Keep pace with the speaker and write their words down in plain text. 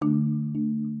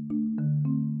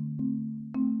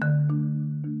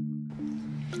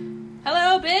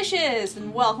Bitches,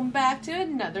 and welcome back to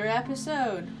another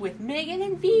episode with Megan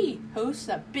and V, hosts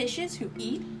of Bitches Who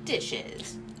Eat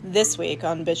Dishes. This week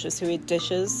on Bitches Who Eat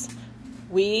Dishes,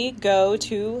 we go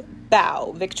to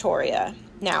Bao, Victoria.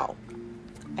 Now,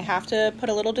 I have to put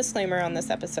a little disclaimer on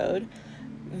this episode.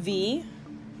 V,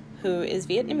 who is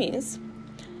Vietnamese,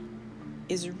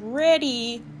 is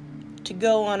ready to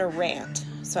go on a rant.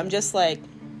 So I'm just like,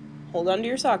 hold on to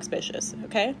your socks, bitches,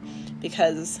 okay?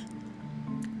 Because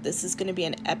this is going to be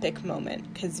an epic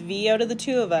moment. Because V, out of the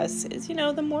two of us, is,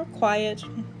 the more quiet,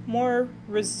 more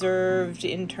reserved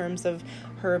in terms of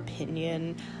her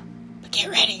opinion. But get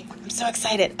ready. I'm so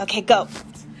excited. Okay, go.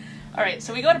 All right,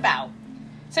 so we go to Bao.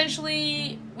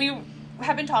 Essentially, we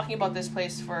have been talking about this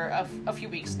place for a few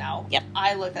weeks now. Yep.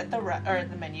 I looked at the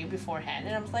menu beforehand,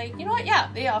 and I was like, you know what? Yeah,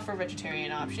 they offer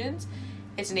vegetarian options.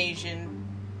 It's an Asian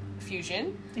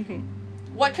fusion. Mm-hmm.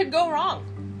 What could go wrong?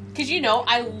 Because,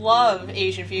 I love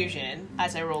Asian fusion,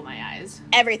 as I roll my eyes.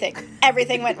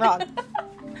 Everything went wrong.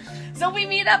 So we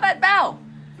meet up at Bao.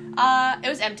 It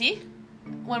was empty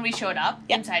when we showed up.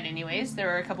 Yep. Inside anyways. There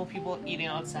were a couple people eating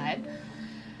outside.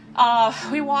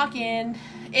 We walk in.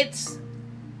 It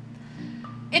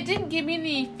didn't give me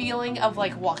the feeling of,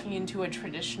 walking into a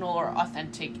traditional or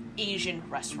authentic Asian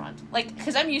restaurant.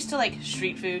 Because I'm used to,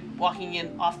 street food, walking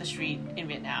in off the street in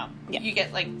Vietnam. Yep. You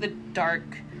get, the dark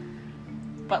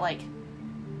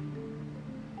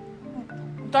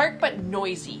but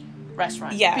noisy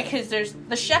restaurant. Yeah. Because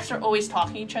the chefs are always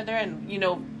talking to each other, and,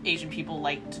 Asian people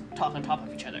like to talk on top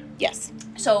of each other. Yes.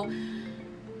 So,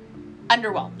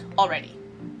 underwhelmed already.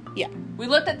 Yeah. We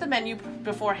looked at the menu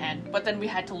beforehand, but then we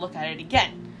had to look at it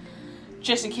again,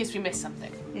 just in case we missed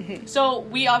something. Mm-hmm. So,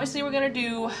 we obviously were going to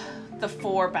do the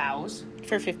 4 baos.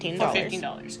 For $15. For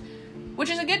 $15. Which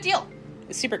is a good deal.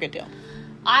 A super good deal.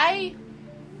 I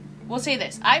will say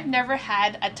this. I've never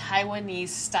had a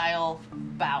Taiwanese-style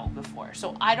bao before,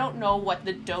 so I don't know what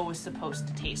the dough is supposed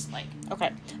to taste like.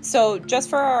 Okay. So, just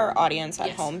for our audience at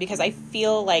Yes. home, because I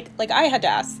feel like I had to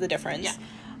ask the difference. Yeah.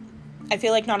 I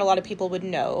feel like not a lot of people would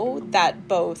know that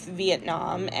both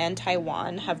Vietnam and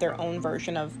Taiwan have their own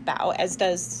version of bao, as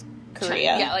does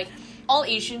Korea. Yeah, all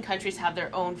Asian countries have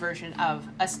their own version of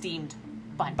a steamed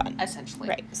bun. Essentially.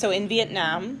 Right. So, in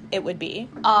Vietnam, it would be...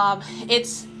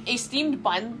 It's a steamed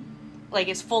bun,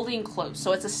 it's fully enclosed,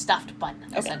 so it's a stuffed bun,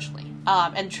 essentially.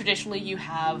 And traditionally you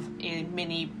have a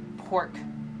mini pork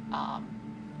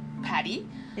patty,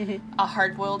 Mm-hmm. a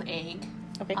hard-boiled egg,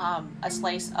 Okay. a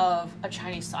slice of a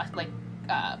Chinese sauce,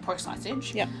 pork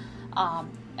sausage, Yeah.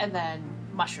 and then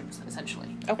mushrooms,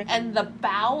 essentially. Okay. And the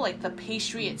bao, the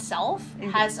pastry itself,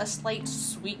 Mm-hmm. has a slight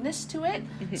sweetness to it,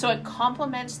 so it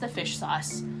complements the fish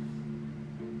sauce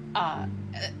and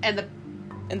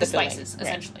the spices, filling,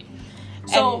 right. essentially.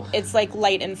 So and it's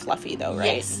light and fluffy though,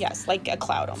 right? Yes. Like a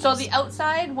cloud almost. So the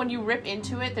outside, when you rip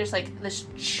into it, there's this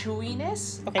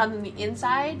chewiness. Okay. And then the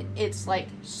inside, it's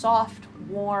soft,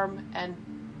 warm, and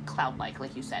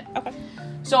cloud-like you said. Okay.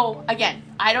 So again,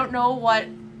 I don't know what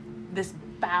this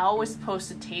bao is supposed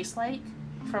to taste like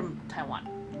from Taiwan.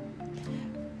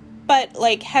 But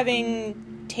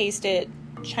having tasted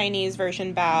Chinese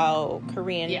version bao,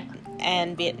 Korean, Yeah.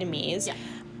 and Vietnamese, Yeah.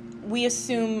 we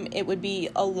assume it would be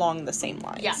along the same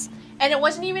lines. Yeah. And it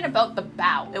wasn't even about the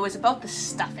bao. It was about the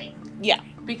stuffing. Yeah.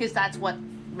 Because that's what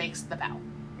makes the bao,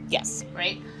 Yes.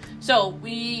 right? So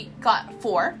we got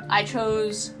 4. I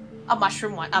chose a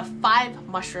 5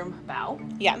 mushroom bao.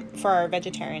 Yeah, for our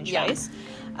vegetarian Yeah. choice.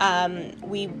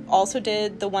 We also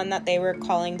did the one that they were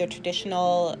calling the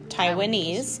traditional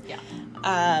Taiwanese. Yeah.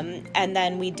 And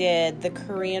then we did the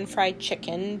Korean fried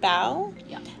chicken bao.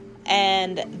 Yeah.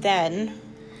 And then,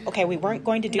 we weren't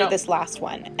going to do No. this last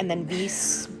one. And then V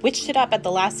switched it up at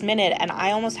the last minute, and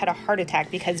I almost had a heart attack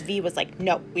because V was like,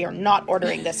 no, we are not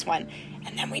ordering this one.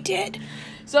 And then we did.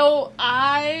 So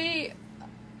I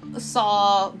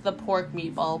saw the pork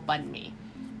meatball banh mi,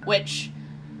 which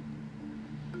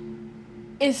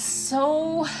is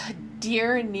so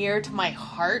dear and near to my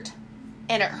heart,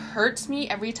 and it hurts me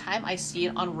every time I see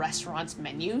it on restaurants'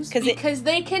 menus because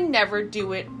they can never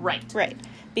do it right. Right.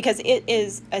 Because it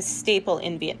is a staple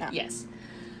in Vietnam. Yes.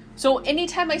 So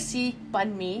anytime I see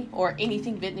banh mi or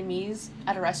anything Vietnamese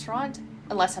at a restaurant,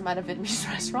 unless I'm at a Vietnamese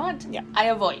restaurant, Yeah. I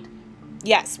avoid.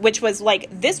 Yes, which was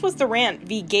this was the rant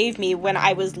V gave me when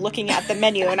I was looking at the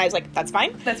menu, and I was like, that's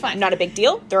fine. That's fine. Not a big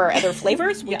deal. There are other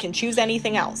flavors. We Yeah. can choose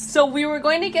anything else. So we were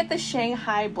going to get the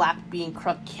Shanghai black bean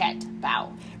croquette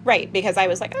bao. Right, because I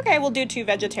was like, okay, we'll do 2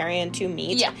 vegetarian, 2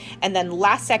 meat. Yeah. And then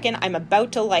last second, I'm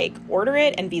about to order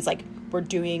it, and V's like, we're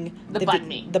doing The banh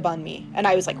mi. The banh mi. And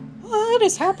I was like, what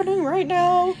is happening right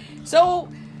now? So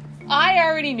I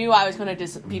already knew I was going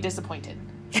to be disappointed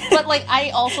But, like, I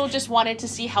also just wanted to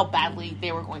see how badly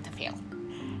they were going to fail.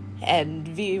 And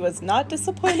V was not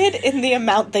disappointed in the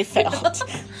amount they failed.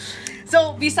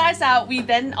 So, besides that, we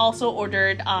then also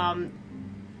ordered a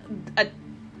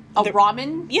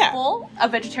ramen bowl, a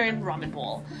vegetarian ramen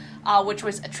bowl, which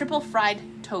was a triple fried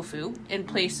tofu in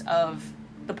place of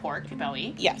the pork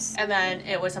belly. Yes. And then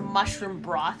it was a mushroom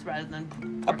broth rather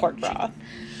than a pork broth.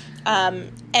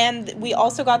 And we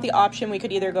also got the option, we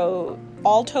could either go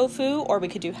all tofu or we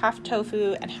could do half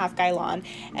tofu and half gailan.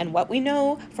 And what we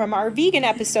know from our vegan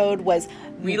episode was...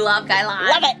 We love gailan.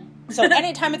 Love it! So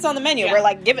anytime it's on the menu, we're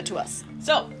like, give it to us.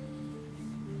 So,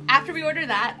 after we ordered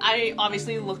that, I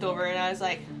obviously looked over and I was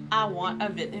like, I want a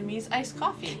Vietnamese iced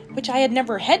coffee. Which I had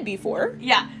never had before.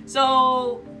 Yeah.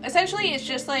 So, essentially it's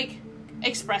just like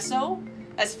espresso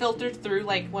that's filtered through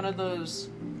like one of those...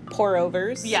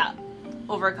 Pour-overs. Yeah.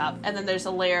 Over a cup. And then there's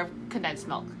a layer of condensed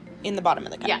milk. In the bottom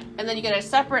of the cup. Yeah. And then you get a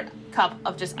separate cup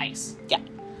of just ice. Yeah.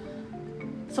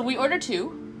 So we ordered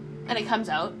 2, and it comes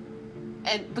out,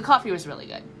 and the coffee was really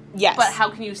good. Yes. But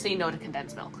how can you say no to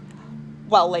condensed milk?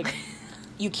 Well, like,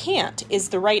 you can't is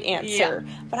the right answer.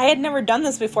 Yeah. But I had never done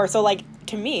this before, so, like,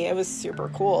 to me, it was super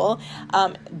cool.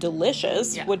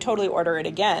 Delicious. Yeah. Would totally order it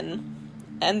again.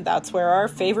 And that's where our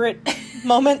favorite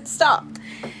moment stopped.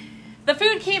 The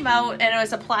food came out, and it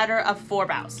was a platter of 4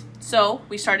 baos. So,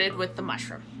 we started with the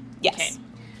mushroom. Yes. Okay.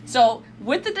 So,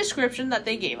 with the description that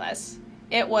they gave us,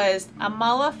 it was a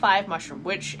mala 5 mushroom,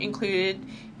 which included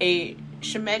a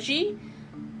shimeji,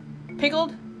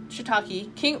 pickled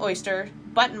shiitake, king oyster,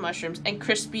 button mushrooms, and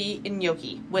crispy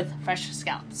gnocchi with fresh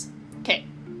scallops. Okay.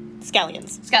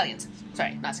 Scallions.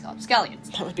 Sorry, not scallops.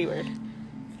 Scallions. That would be weird.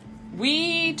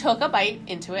 We took a bite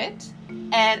into it,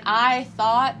 and I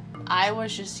thought I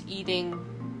was just eating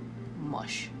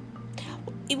mush.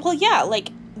 Well, yeah, like,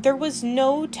 there was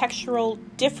no textural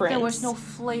difference. There was no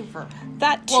flavor.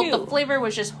 That, too. Well, the flavor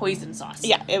was just hoisin sauce.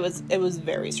 Yeah, it was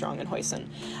very strong in hoisin.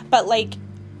 But, like,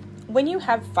 when you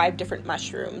have 5 different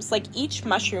mushrooms, like, each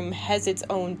mushroom has its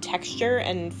own texture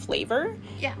and flavor.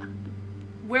 Yeah.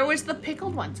 Where was the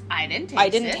pickled ones? I didn't taste it. I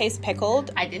didn't taste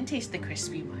pickled. I didn't taste the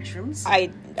crispy mushrooms. I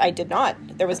did not.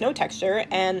 There was no texture,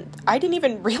 and I didn't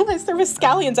even realize there was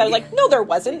scallions. I was like, no, there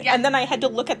wasn't. Yeah. And then I had to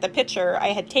look at the picture I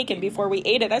had taken before we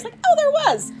ate it. I was like, oh, there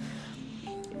was.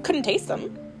 Couldn't taste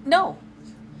them. No.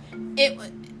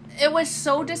 It was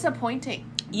so disappointing.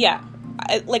 Yeah.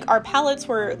 Like, our palates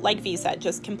were, like V said,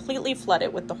 just completely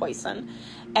flooded with the hoisin.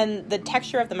 And the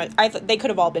texture of the they could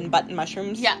have all been button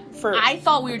mushrooms. Yeah. I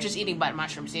thought we were just eating button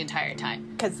mushrooms the entire time.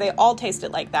 Because they all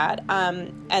tasted like that.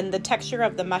 And the texture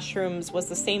of the mushrooms was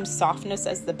the same softness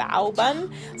as the bao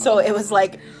bun. So it was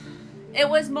like... It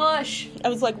was mush. I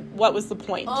was like, what was the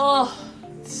point? Oh,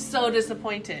 so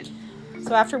disappointed.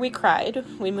 So after we cried,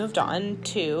 we moved on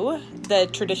to the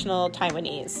traditional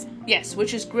Taiwanese. Yes,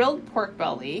 which is grilled pork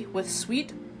belly with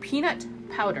sweet peanut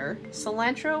powder,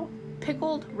 cilantro,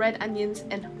 pickled red onions,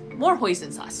 and more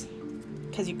hoisin sauce.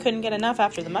 Because you couldn't get enough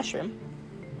after the mushroom.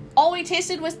 All we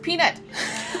tasted was peanut.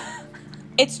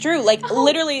 It's true. Like,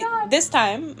 literally, God. This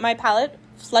time, my palate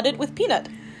flooded with peanut.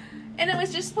 And it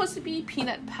was just supposed to be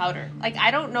peanut powder. Like,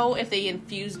 I don't know if they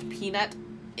infused peanut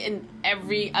in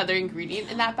every other ingredient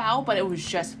in that bao, but it was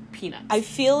just peanuts. I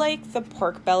feel like the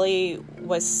pork belly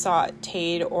was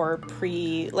sauteed or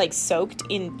soaked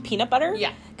in peanut butter.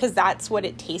 Yeah. Because that's what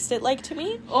it tasted like to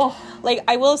me. Oh. Like,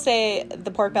 I will say the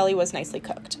pork belly was nicely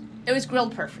cooked. It was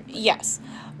grilled perfect. Yes.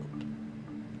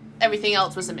 Everything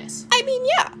else was a miss. I mean,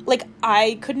 yeah. Like,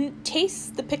 I couldn't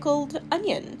taste the pickled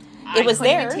onion. It was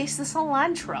there. I couldn't even taste the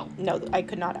cilantro. No, I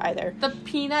could not either. The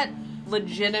peanut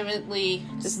legitimately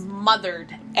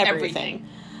smothered everything.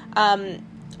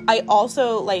 I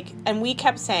also, and we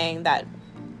kept saying that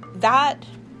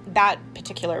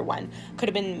particular one could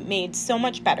have been made so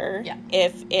much better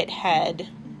if it had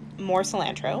more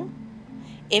cilantro,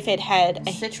 if it had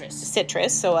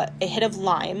citrus, so a hit of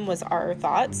lime was our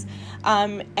thoughts,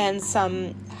 and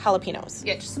some jalapenos.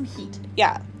 Yeah, just some heat.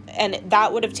 Yeah, and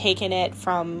that would have taken it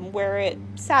from where it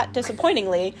sat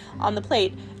disappointingly on the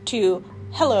plate to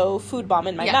hello, food bomb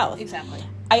in my mouth. Exactly.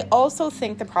 I also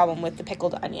think the problem with the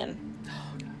pickled onion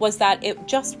was that it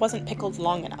just wasn't pickled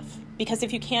long enough. Because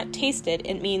if you can't taste it,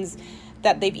 it means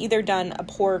that they've either done a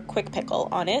poor quick pickle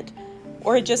on it,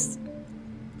 or it just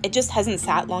hasn't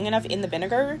sat long enough in the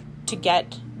vinegar to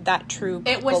get that true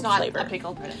pickled flavor. It was not a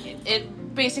pickled red onion.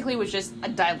 It basically was just a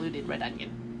diluted red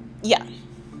onion. Yeah.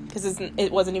 Because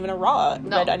it wasn't even a raw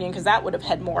red onion, because that would have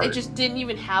had more. It just didn't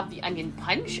even have the onion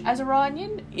punch as a raw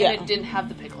onion, and it didn't have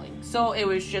the pickling. So it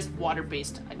was just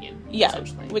water-based onion,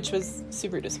 essentially. Which was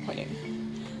super disappointing.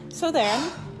 So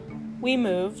then, we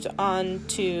moved on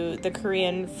to the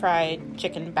Korean fried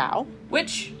chicken bao.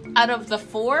 Which, out of the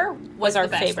 4, was our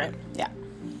the best favorite. one. Yeah.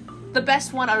 The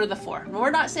best one out of the 4.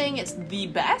 We're not saying it's the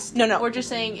best. No. We're just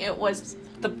saying it was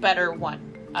the better one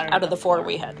Out of the 4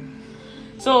 we had.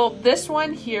 So this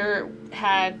one here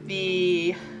had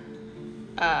the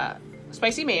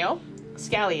spicy mayo,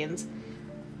 scallions,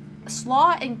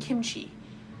 slaw, and kimchi.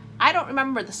 I don't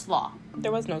remember the slaw.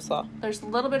 There was no slaw. There's a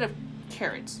little bit of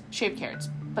carrots, shaved carrots,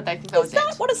 but I think that was Is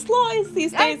that it. what a slaw is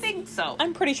these days? I think so.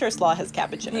 I'm pretty sure slaw has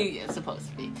cabbage in it. Yeah, it's supposed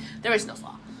to be. There is no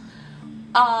slaw.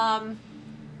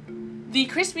 The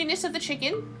crispiness of the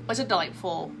chicken was a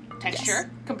delightful texture Yes.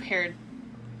 compared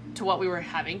to what we were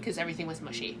having because everything was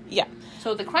mushy. Yeah.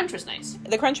 So the crunch was nice.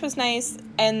 The crunch was nice,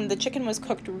 and the chicken was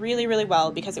cooked really, really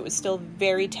well because it was still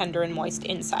very tender and moist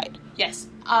inside. Yes.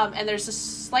 And there's a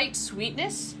slight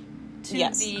sweetness to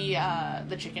Yes.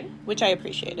 the chicken Which I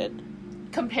appreciated.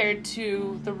 compared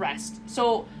to the rest.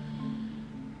 So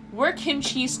we're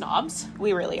kimchi snobs.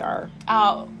 We really are.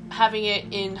 Having it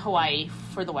in Hawaii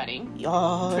for the wedding.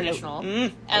 Oh, Traditional.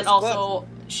 and And also,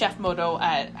 Chef Moto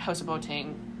at House of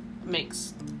Botang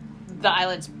makes the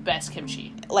island's best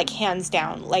kimchi. like hands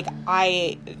down. Like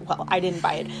I didn't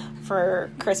buy it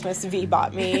for Christmas. V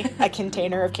bought me a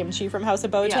container of kimchi from House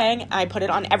of Botang. Yeah. I put it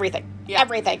on everything. Yeah.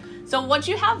 Everything. So once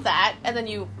you have that, and then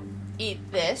you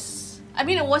eat this, I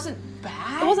mean, it wasn't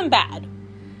bad. It wasn't bad.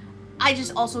 I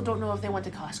just also don't know if they went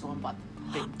to Costco and bought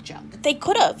the big jug. They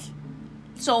could have.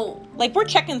 So, Like, we're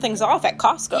checking things off at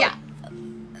Costco. yeah.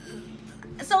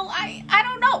 So, I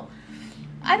don't know.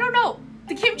 I don't know.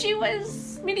 The kimchi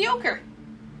was mediocre.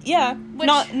 Yeah. Which-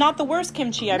 Not the worst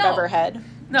kimchi I've No. ever had.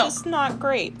 No. Just not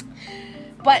great.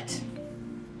 But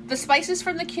the spices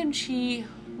from the kimchi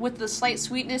with the slight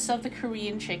sweetness of the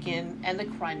Korean chicken and the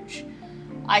crunch,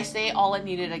 I say all it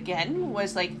needed again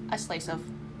was like a slice of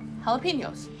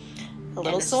jalapenos. A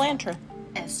little And cilantro.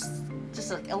 And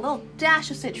just a little dash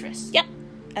of citrus. Yep.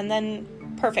 And then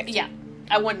perfect. Yeah,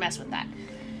 I wouldn't mess with that.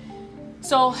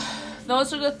 So,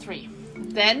 those are the 3.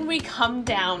 Then we come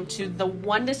down to the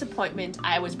one disappointment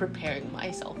I was preparing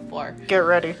myself for. Get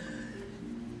ready.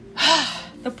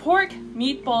 The pork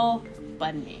meatball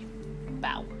banh mi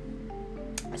bao.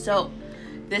 So,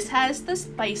 this has the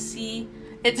spicy...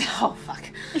 oh, fuck.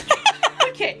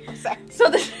 Okay, Sorry. so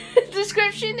the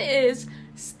description is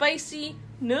spicy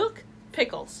nuoc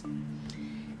pickles.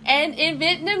 And in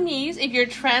Vietnamese, if you're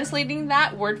translating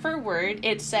that word for word,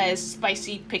 it says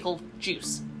spicy pickle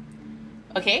juice.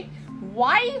 Okay?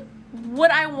 Why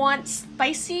would I want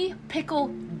spicy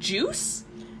pickle juice?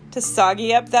 To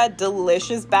soggy up that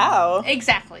delicious bao.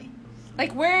 Exactly.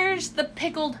 Like, where's the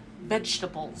pickled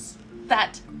vegetables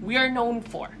that we are known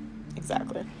for?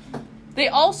 Exactly. They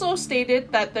also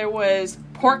stated that there was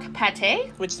pork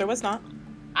pate. Which there was not.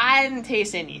 I didn't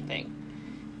taste anything.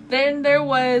 Then there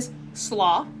was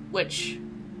slaw, which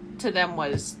to them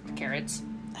was carrots.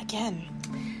 Again.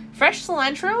 Fresh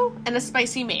cilantro and a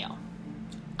spicy mayo.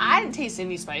 I didn't taste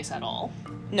any spice at all.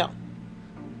 No.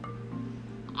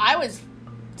 I was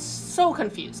so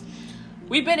confused.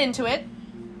 We bit into it.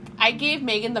 I gave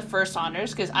Megan the first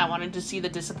honors because I wanted to see the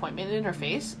disappointment in her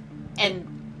face,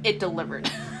 and it delivered.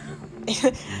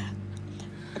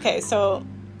 Okay, so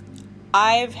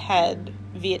I've had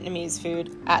Vietnamese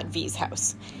food at V's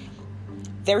house.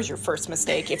 There's your first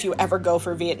mistake if you ever go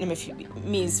for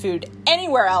Vietnamese food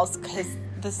anywhere else, because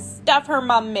the stuff her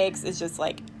mom makes is just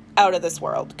like out of this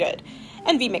world good.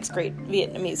 And V makes great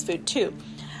Vietnamese food too.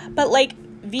 But like,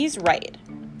 V's right.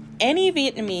 Any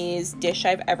Vietnamese dish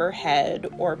I've ever had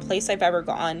or place I've ever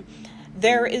gone,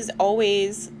 there is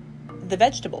always the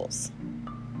vegetables,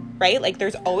 right? Like,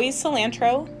 there's always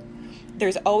cilantro,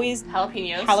 there's always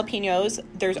Jalapenos.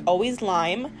 there's always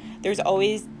lime, there's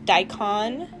always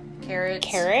daikon,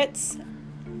 carrots.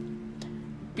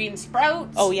 Bean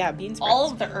sprouts. Oh yeah, bean sprouts.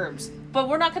 All of the herbs. But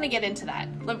we're not going to get into that.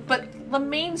 But the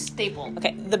main staple.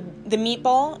 Okay, the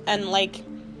meatball, and like,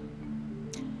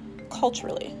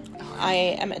 culturally, I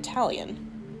am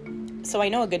Italian, so I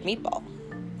know a good meatball.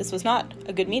 This was not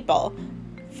a good meatball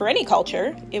for any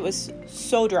culture. It was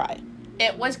so dry.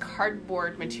 It was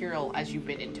cardboard material as you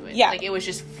bit into it. Yeah. Like, it was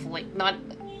just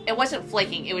it wasn't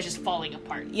flaking, it was just falling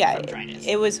apart from dryness.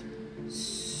 It was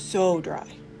so dry.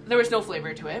 There was no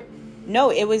flavor to it.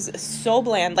 No, it was so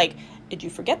bland. Like, did you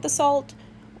forget the salt?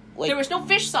 Like, There was no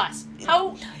fish sauce.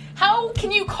 How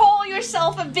can you call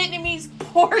yourself a Vietnamese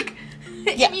pork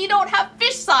if you don't have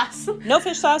fish sauce? no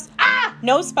fish sauce,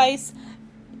 no spice,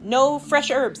 no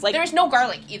fresh herbs. Like, There was no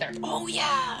garlic either. oh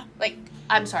yeah. Like,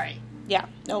 I'm sorry. Yeah,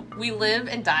 nope. We live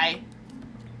and die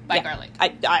by Yeah. garlic.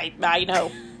 I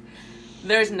know.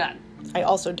 There's none. I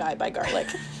also die by garlic.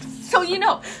 So you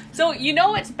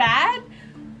know it's bad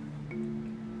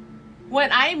when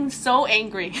I'm so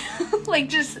angry. Like,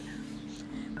 just...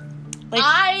 Like,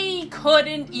 I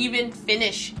couldn't even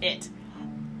finish it.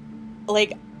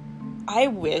 Like, I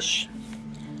wish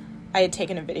I had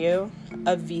taken a video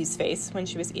of V's face when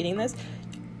she was eating this.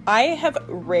 I have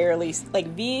rarely... Like,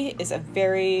 V is a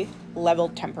very level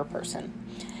temper person.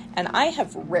 And I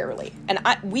have rarely... And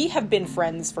we have been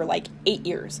friends for, like, 8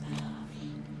 years.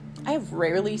 I have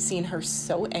rarely seen her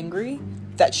so angry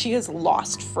that she is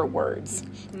lost for words.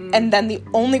 And then the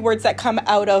only words that come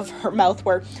out of her mouth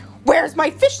were, "Where's my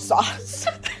fish sauce?"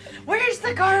 Where's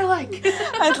the garlic?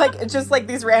 And like, just like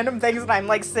these random things, and I'm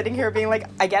like sitting here being like,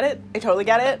 I get it, I totally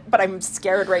get it, but I'm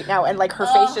scared right now. And like, her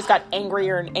face just got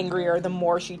angrier and angrier the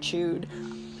more she chewed.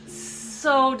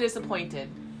 So disappointed.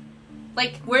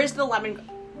 Like, where's the lemon?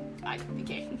 I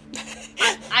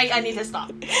need to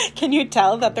stop. Can you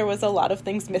tell that there was a lot of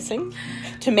things missing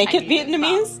to make it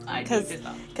Vietnamese?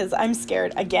 Because I'm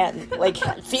scared again. Like,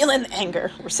 feeling the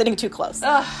anger. We're sitting too close.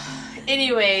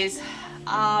 Anyways,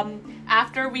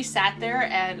 after we sat there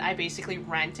and I basically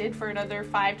ranted for another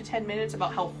 5 to 10 minutes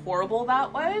about how horrible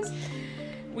that was,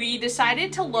 we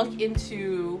decided to look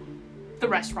into the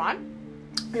restaurant.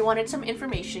 We wanted some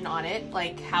information on it,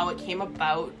 like how it came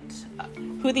about,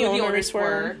 who the owners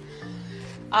were.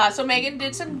 So Megan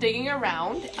did some digging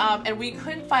around, and we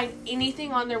couldn't find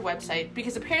anything on their website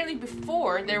because apparently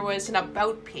before there was an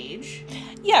about page.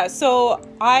 Yeah, so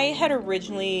I had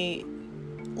originally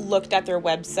looked at their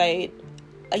website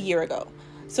a year ago.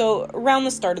 So around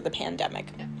the start of the pandemic.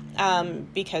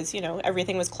 Because,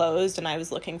 everything was closed and I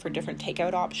was looking for different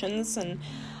takeout options. And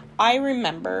I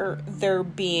remember there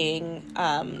being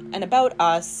an about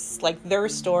us, like their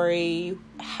story,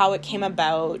 how it came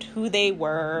about, who they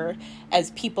were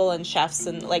as people and chefs,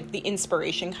 and like the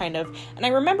inspiration kind of. And I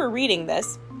remember reading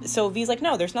this. So V's like,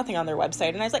 no, there's nothing on their website.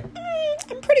 And I was like,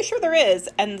 I'm pretty sure there is.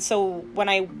 And so when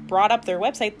I brought up their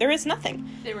website, there is nothing.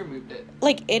 They removed it.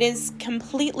 Like, it is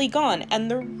completely gone. And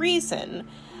the reason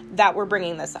that we're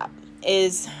bringing this up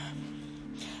is,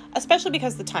 especially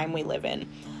because the time we live in,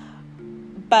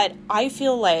 but I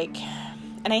feel like,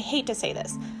 and I hate to say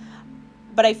this,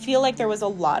 but I feel like there was a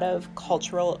lot of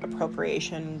cultural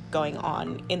appropriation going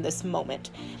on in this moment.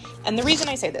 And the reason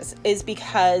I say this is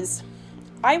because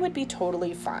I would be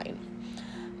totally fine,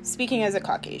 speaking as a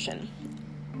Caucasian,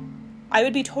 I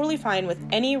would be totally fine with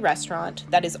any restaurant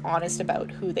that is honest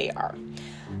about who they are.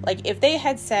 Like, if they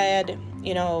had said,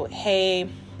 hey,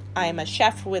 I'm a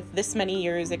chef with this many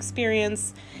years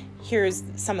experience, here's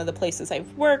some of the places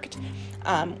I've worked,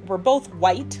 we're both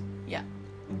white. Yeah.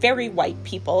 Very white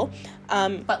people.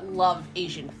 But love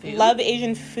Asian food. Love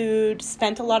Asian food,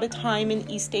 spent a lot of time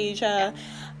in East Asia,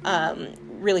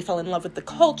 really fell in love with the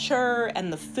culture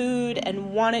and the food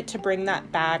and wanted to bring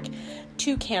that back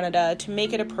to Canada to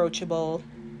make it approachable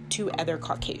to other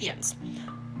Caucasians. Yeah.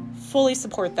 Fully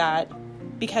support that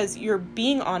because you're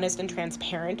being honest and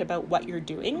transparent about what you're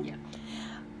doing. Yeah.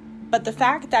 But the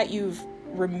fact that you've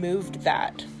removed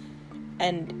that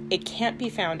and it can't be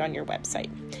found on your website.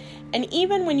 And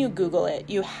even when you Google it,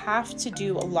 you have to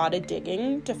do a lot of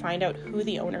digging to find out who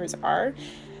the owners are,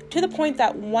 to the point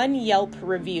that one Yelp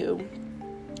review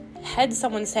had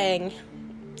someone saying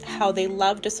how they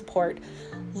love to support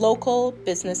local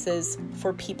businesses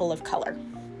for people of color.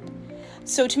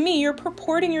 So to me, you're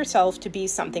purporting yourself to be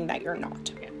something that you're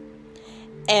not.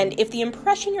 And if the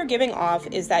impression you're giving off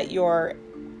is that you're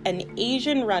an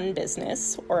Asian-run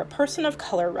business or a person of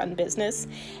color-run business,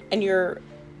 and you're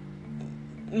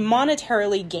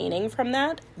monetarily gaining from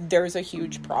that, there's a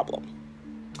huge problem.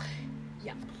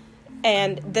 Yeah.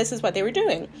 And this is what they were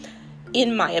doing,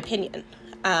 in my opinion,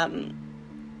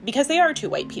 because they are two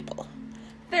white people.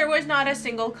 There was not a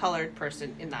single colored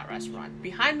person in that restaurant.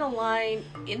 Behind the line,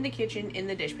 in the kitchen, in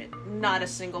the dish pit, not a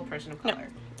single person of color. No.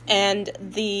 And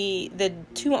the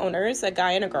two owners, a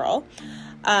guy and a girl,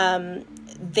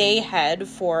 they had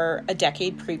for a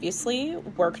decade previously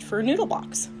worked for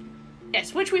Noodlebox.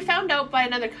 Yes, which we found out by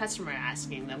another customer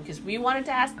asking them, because we wanted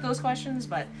to ask those questions,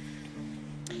 but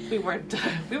we weren't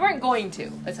going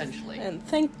to, essentially. And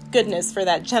thank goodness for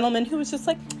that gentleman who was just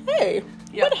like, hey,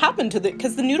 what happened to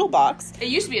because the Noodlebox... It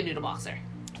used to be a Noodlebox there.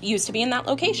 Used to be in that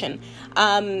location.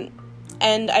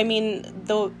 And I mean,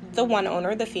 the one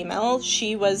owner, the female,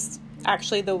 she was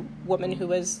actually the woman who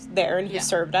was there and who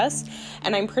served us.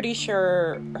 And I'm pretty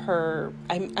sure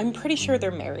I'm pretty sure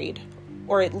they're married,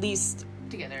 or at least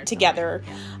together.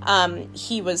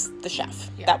 He was the chef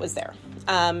that was there.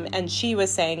 And she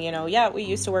was saying, we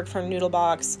used to work for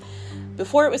Noodlebox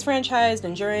before it was franchised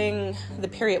and during the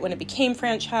period when it became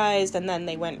franchised, and then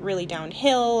they went really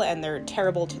downhill and they're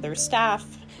terrible to their staff.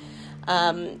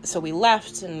 So we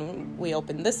left and we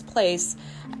opened this place.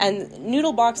 And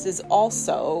Noodle Box is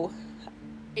also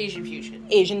Asian fusion.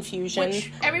 Asian fusion.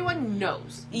 Which everyone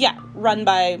knows. Yeah, run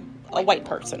by a white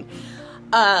person.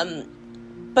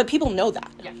 But people know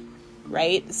that. Yeah.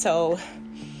 Right? So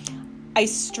I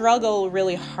struggle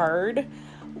really hard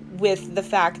with the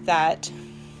fact that,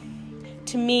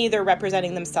 to me, they're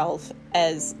representing themselves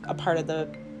as a part of the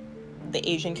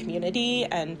Asian community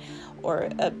or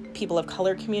a people of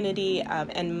color community,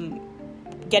 and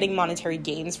getting monetary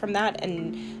gains from that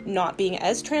and not being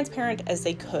as transparent as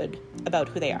they could about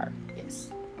who they are. Yes.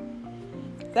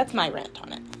 That's my rant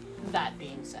on it. That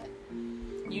being said,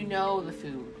 you know the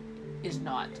food is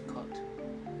not cooked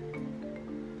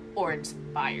or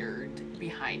inspired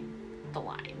behind the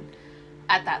line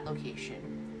at that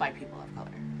location by people of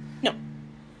color. No.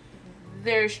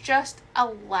 There's just a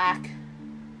lack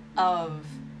of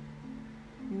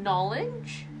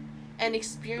knowledge and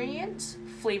experience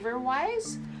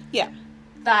flavor-wise. Yeah.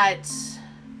 That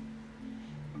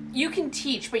you can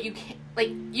teach, but you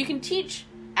can't, you can teach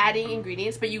adding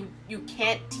ingredients, but you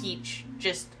can't teach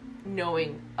just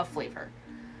knowing a flavor.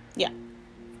 Yeah.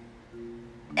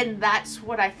 And that's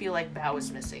what I feel like Bao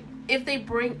is missing. If they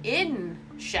bring in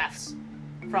chefs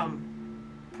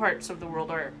from parts of the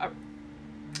world or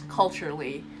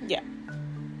culturally, yeah,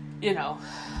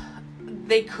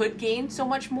 they could gain so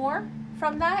much more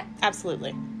from that.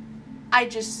 Absolutely. I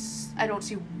don't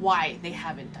see why they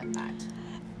haven't done that.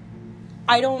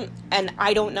 I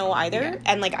don't know either. Yeah.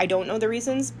 And I don't know the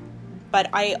reasons, but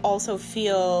I also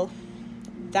feel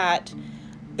that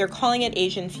they're calling it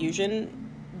Asian fusion,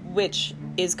 which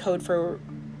is code for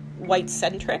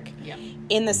white-centric, yeah,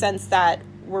 in the sense that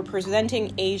we're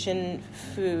presenting Asian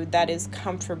food that is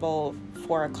comfortable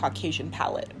for a Caucasian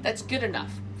palate. That's good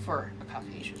enough for a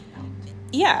Caucasian palate.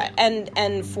 Yeah,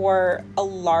 and for a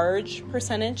large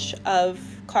percentage of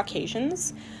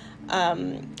Caucasians,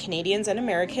 Canadians and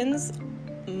Americans,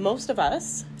 most of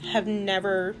us have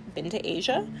never been to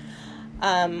Asia,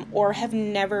 or have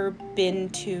never been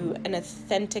to an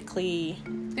authentically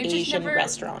Asian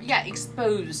restaurant. Yeah,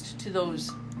 exposed to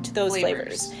those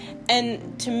flavors.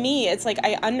 And to me, it's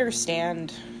I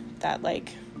understand that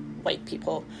white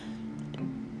people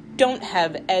don't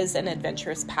have as an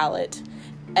adventurous palate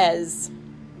as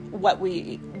what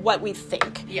we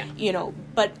think. Yeah.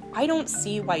 But I don't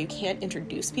see why you can't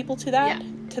introduce people to that. Yeah.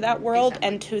 To that world, exactly.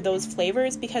 And to those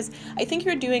flavors, because I think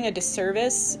you're doing a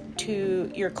disservice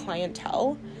to your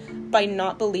clientele by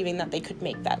not believing that they could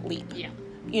make that leap. Yeah.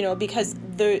 Because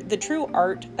the true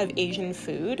art of Asian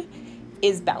food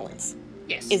is balance.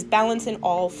 Yes. Is balance in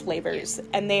all flavors. Yes.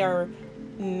 And they are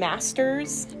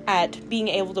masters at being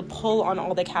able to pull on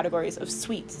all the categories of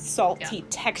sweet, salty,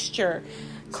 texture,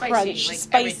 crunch,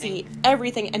 spicy,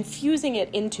 everything, and fusing it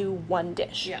into one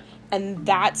dish. Yeah. And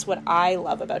that's what I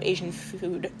love about Asian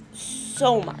food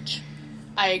so much.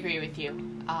 I agree with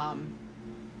you.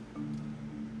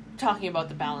 Talking about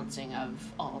the balancing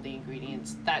of all the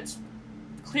ingredients, that's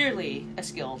clearly a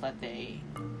skill that they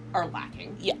are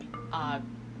lacking. Yeah.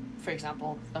 For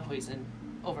example, the hoisin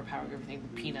overpowering everything,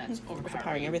 the peanuts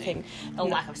overpowering everything. The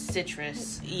lack of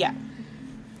citrus. Yeah.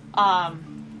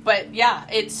 But yeah,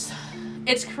 it's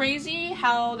crazy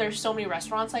how there's so many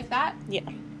restaurants like that. Yeah.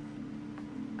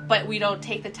 But we don't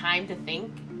take the time to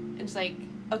think. It's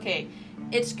okay,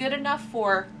 it's good enough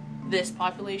for this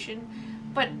population,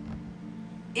 but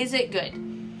is it good?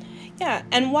 Yeah,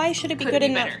 and why should it be good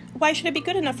enough? Better? Why should it be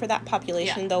good enough for that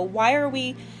population, though? Why are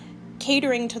we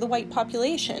catering to the white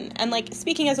population? And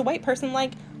speaking as a white person,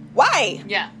 why?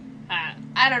 Yeah,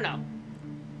 I don't know.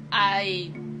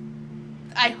 I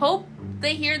hope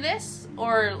they hear this,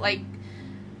 or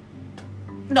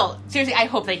no, seriously, I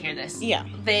hope they hear this. Yeah.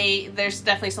 There's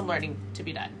definitely some learning to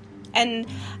be done. And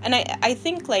I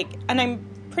think and I'm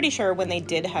pretty sure when they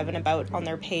did have an about on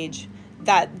their page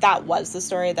that was the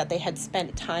story, that they had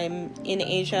spent time in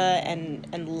Asia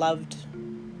and loved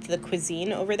the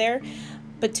cuisine over there.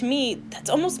 But to me, that's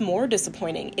almost more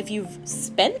disappointing. If you've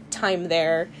spent time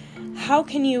there, how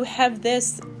can you have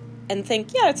this and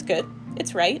think, yeah, it's good,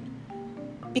 it's right?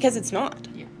 Because it's not.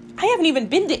 Yeah. I haven't even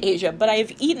been to Asia, but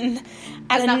I've eaten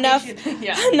at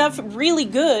enough really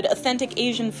good, authentic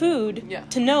Asian food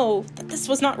to know that this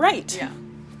was not right. Yeah.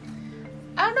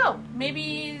 I don't know.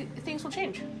 Maybe things will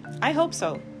change. I hope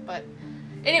so. But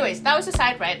anyways, that was a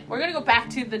side rant. We're going to go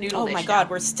back to the noodle dish. Oh my god,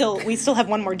 we still have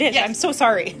one more dish. Yes. I'm so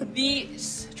sorry. The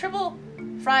triple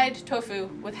fried tofu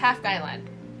with half gailan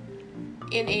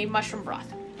in a mushroom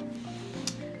broth.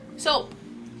 So,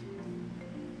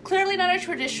 clearly not a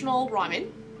traditional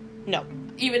ramen. No.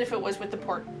 Even if it was with the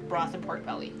pork broth and pork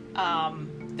belly.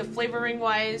 the flavoring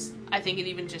wise, I think it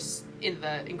even just in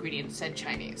the ingredients said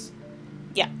Chinese.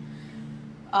 Yeah.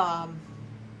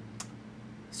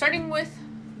 Starting with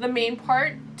the main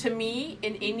part, to me,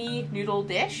 in any noodle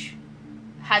dish,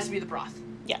 has to be the broth.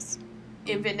 Yes.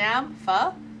 In Vietnam,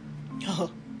 pho,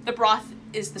 the broth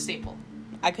is the staple.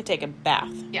 I could take a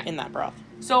bath Yeah. in that broth.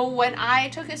 So when I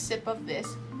took a sip of this,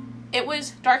 it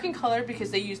was dark in color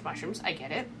because they used mushrooms. I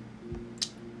get it.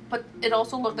 But it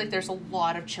also looked like there's a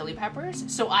lot of chili peppers,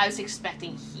 so I was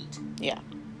expecting heat. Yeah.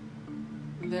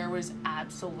 There was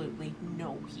absolutely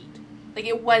no heat. Like,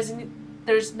 it wasn't...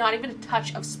 There's not even a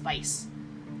touch of spice.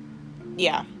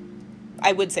 Yeah.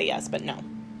 I would say yes, but no.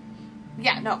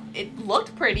 Yeah, no. It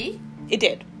looked pretty. It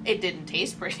did. It didn't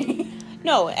taste pretty.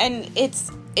 No, and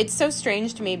it's so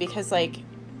strange to me because, like,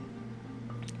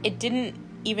 it didn't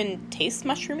even taste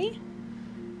mushroomy.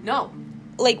 No.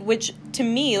 Like, which, to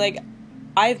me, like,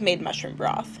 I've made mushroom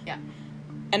broth. Yeah.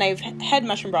 And I've had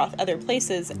mushroom broth other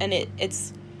places, and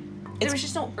it's There was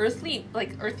just no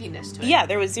earthiness to it. yeah,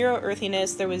 there was zero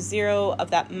earthiness. There was zero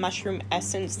of that mushroom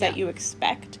essence that you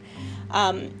expect.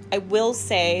 I will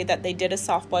say that they did a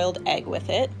soft-boiled egg with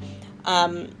it.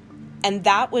 And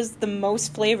that was the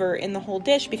most flavor in the whole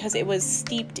dish because it was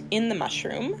steeped in the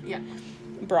mushroom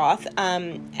broth.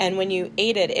 And when you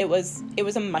ate it, it was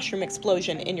a mushroom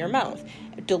explosion in your mouth.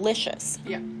 Delicious.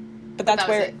 Yeah. But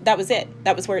that was it.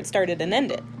 That was where it started and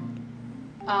ended.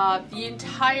 The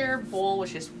entire bowl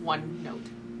was just one note.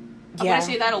 I'm Yeah. going to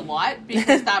say that a lot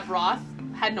because that broth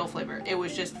had no flavor. It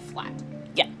was just flat.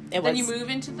 Yeah, it was. Then you move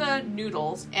into the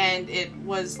noodles, and it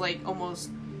was like almost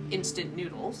instant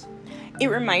noodles. It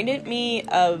reminded me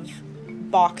of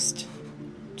boxed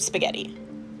spaghetti.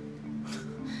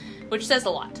 Which says a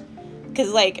lot.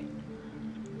 Because, like,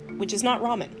 which is not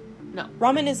ramen. No.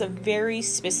 Ramen is a very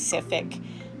specific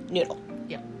noodle.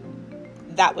 Yeah.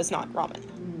 That was not ramen.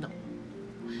 No.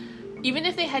 Even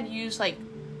if they had used, like,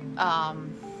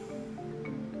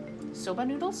 soba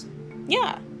noodles,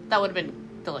 Yeah. that would have been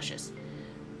delicious.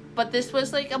 But this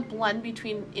was like a blend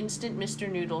between instant Mr.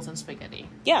 Noodles and spaghetti.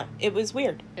 Yeah, it was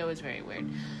weird. It was very weird.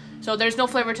 So there's no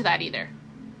flavor to that either.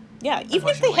 Yeah, even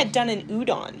if they had done an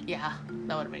udon, Yeah,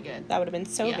 that would have been good. that would have been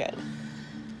so Yeah. good.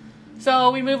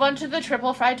 So we move on to the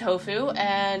triple fried tofu,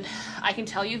 and I can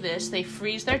tell you this, they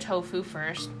freeze their tofu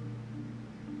first,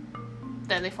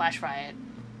 then they flash fry it,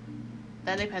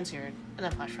 then they pan sear it, and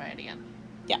then flash fry it again.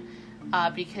 Yeah.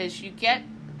 Because you get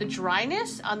the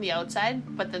dryness on the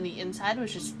outside, but then the inside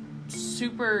was just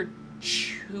super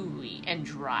chewy and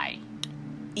dry.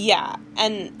 Yeah,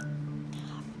 and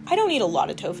I don't eat a lot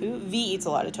of tofu. V eats a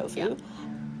lot of tofu. Yeah.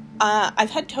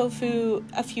 I've had tofu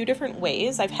a few different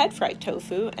ways. I've had fried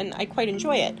tofu, and I quite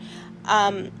enjoy it.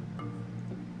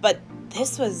 But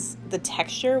the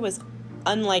texture was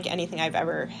unlike anything I've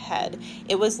ever had.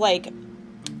 It was like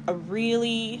a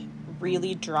really,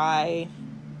 really dry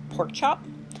pork chop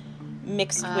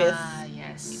mixed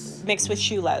with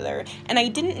shoe leather. And I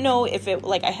didn't know if it,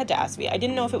 like, I had to ask V, I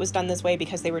didn't know if it was done this way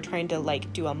because they were trying to,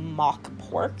 like, do a mock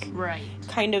pork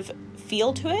kind of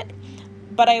feel to it.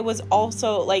 But I was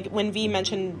also, like, when V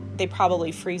mentioned they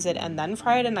probably freeze it and then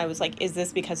fry it, and I was like, is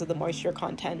this because of the moisture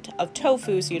content of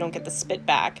tofu so you don't get the spit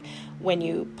back when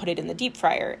you put it in the deep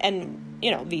fryer? And,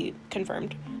 you know, V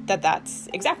confirmed that that's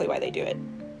exactly why they do it.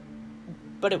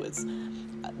 But it was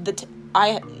the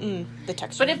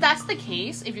texture. But if that's the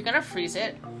case, if you're gonna freeze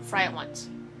it, fry it once.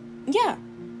 Yeah.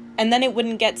 And then it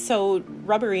wouldn't get so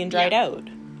rubbery and dried out.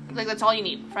 Like, that's all you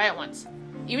need. Fry it once.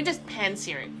 Even just pan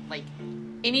sear it. Like,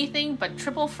 anything but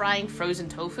triple frying frozen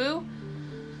tofu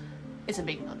is a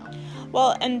big no-no.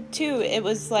 Well, and two, it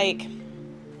was like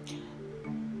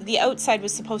the outside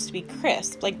was supposed to be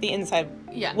crisp. Like, the inside,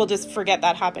 we'll just forget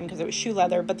that happened because it was shoe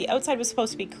leather. But the outside was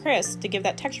supposed to be crisp to give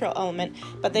that textural element.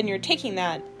 But then you're taking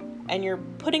that and you're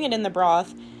putting it in the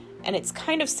broth, and it's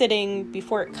kind of sitting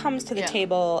before it comes to the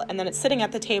table, and then it's sitting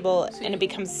at the table, and it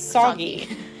becomes soggy.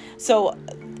 So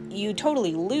you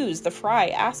totally lose the fry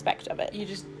aspect of it. You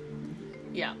just,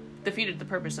 defeated the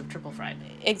purpose of triple fried.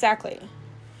 Exactly.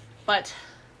 But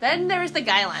then there was the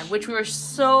gailan, which we were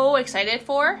so excited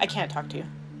for. I can't talk to you.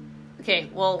 Okay,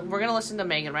 well, we're going to listen to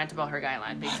Megan rant about her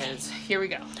gailan, because here we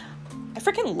go. I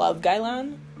freaking love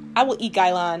gailan. I will eat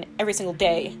gailan every single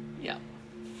day. Yeah.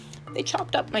 They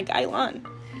chopped up my gailan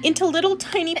into little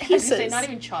tiny pieces. Not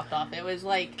even chopped off. It was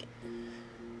like...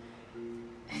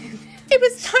 It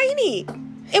was tiny.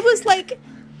 It was like,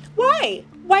 why?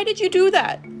 Why did you do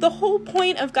that? The whole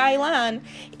point of gailan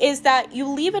is that you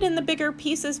leave it in the bigger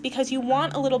pieces because you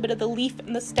want a little bit of the leaf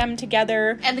and the stem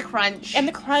together. And the crunch. And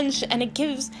it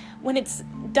gives, when it's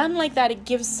done like that, it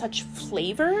gives such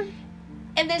flavor.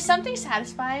 And there's something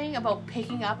satisfying about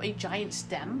picking up a giant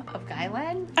stem of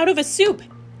gailan Out of a soup.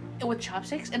 with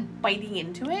chopsticks and biting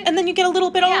into it. And then you get a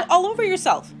little bit all over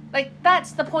yourself. Like,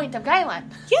 that's the point of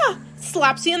gailan. Yeah.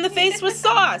 Slaps you in the face with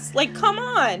sauce. Like, come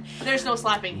on. There's no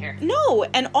slapping here. No.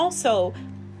 And also,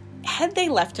 had they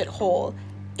left it whole,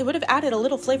 it would have added a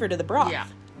little flavor to the broth. Yeah.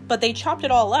 But they chopped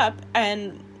it all up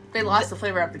and They lost the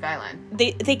flavor of the gailan.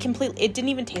 they completely, it didn't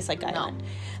even taste like gailan. No.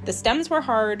 The stems were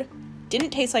hard, didn't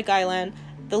taste like gailan.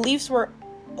 The leaves were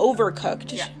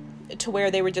overcooked to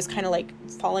where they were just kind of like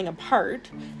falling apart.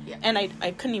 Yeah. And I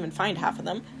couldn't even find half of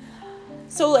them.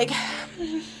 So, like,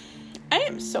 I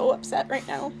am so upset right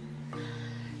now.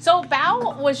 So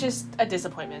Bao was just a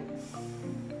disappointment.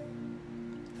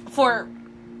 For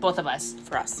both of us.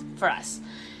 For us. For us.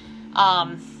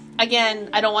 Again,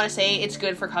 I don't want to say it's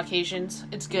good for Caucasians.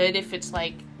 It's good if it's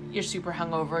like you're super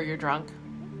hungover or you're drunk.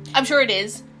 I'm sure it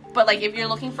is. But like if you're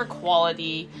looking for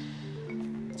quality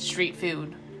street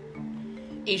food,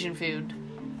 Asian food,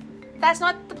 that's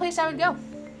not the place I would go.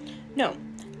 No.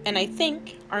 And I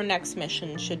think our next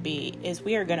mission should be is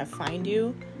we are going to find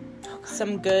you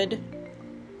some good,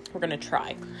 we're going to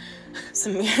try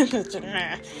some,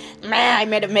 I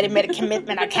made a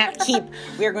commitment I can't keep.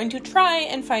 We are going to try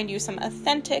and find you some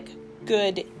authentic,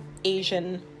 good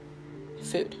Asian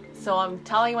food. So I'm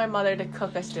telling my mother to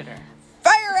cook us dinner.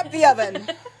 Fire up the oven!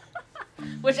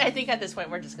 Which I think at this point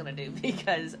we're just going to do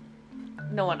because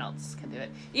no one else can do it.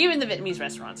 Even the Vietnamese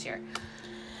restaurants here.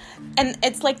 And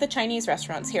it's like the Chinese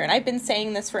restaurants here, and I've been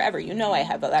saying this forever. You know I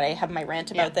have my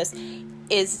rant about this,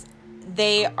 is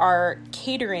they are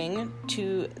catering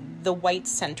to the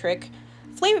white-centric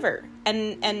flavor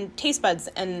and taste buds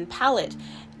and palate.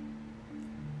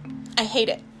 I hate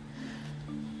it.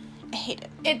 I hate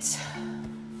it.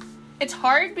 It's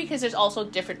hard because there's also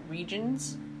different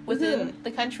regions within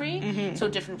the country, so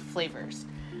different flavors.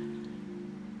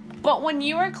 But when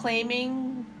you are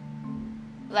claiming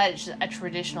that it's a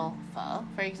traditional pho,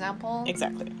 for example.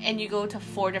 Exactly. And you go to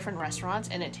 4 different restaurants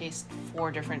and it tastes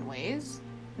 4 different ways,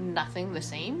 nothing the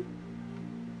same,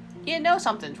 you know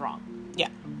something's wrong. Yeah.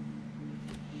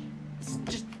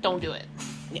 Just don't do it.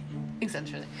 Yeah.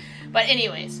 Essentially. But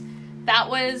anyways, that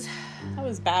was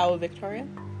Bao, Victoria.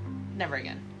 never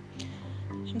again.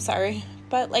 I'm sorry.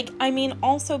 But, like, I mean,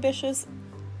 also, Bishus,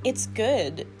 it's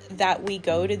good that we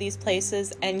go to these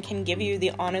places and can give you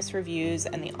the honest reviews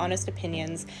and the honest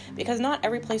opinions, because not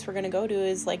every place we're going to go to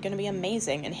is like going to be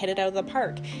amazing and hit it out of the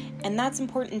park. And that's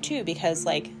important too, because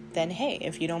like then hey,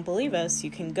 if you don't believe us,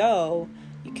 you can go,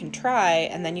 you can try,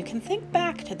 and then you can think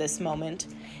back to this moment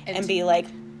and be like,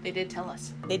 they did tell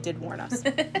us. They did warn us.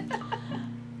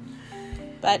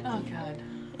 But oh god.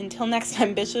 Until next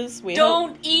time, Bishus, we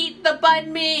don't eat the banh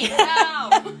mi. No.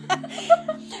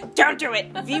 Don't do it.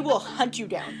 V will hunt you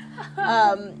down.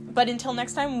 But until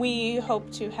next time, we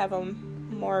hope to have a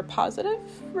more positive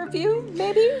review,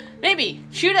 maybe? Maybe.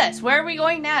 Shoot us. Where are we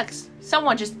going next?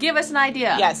 Someone just give us an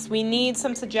idea. Yes, we need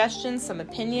some suggestions, some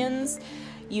opinions.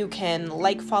 You can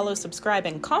like, follow, subscribe,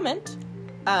 and comment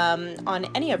on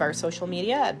any of our social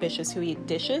media at Bishus Who Eat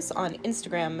Dishes on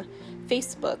Instagram,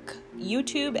 Facebook,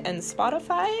 YouTube, and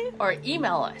Spotify. Or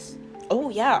email us. Oh,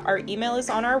 yeah. Our email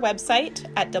is on our website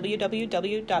at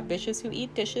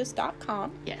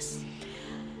www.bishuswhoeatdishes.com. Yes.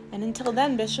 And until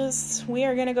then, Bishus, we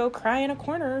are going to go cry in a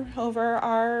corner over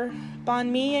our banh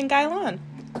mi and gailan.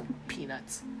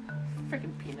 Peanuts.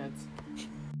 Freaking peanuts.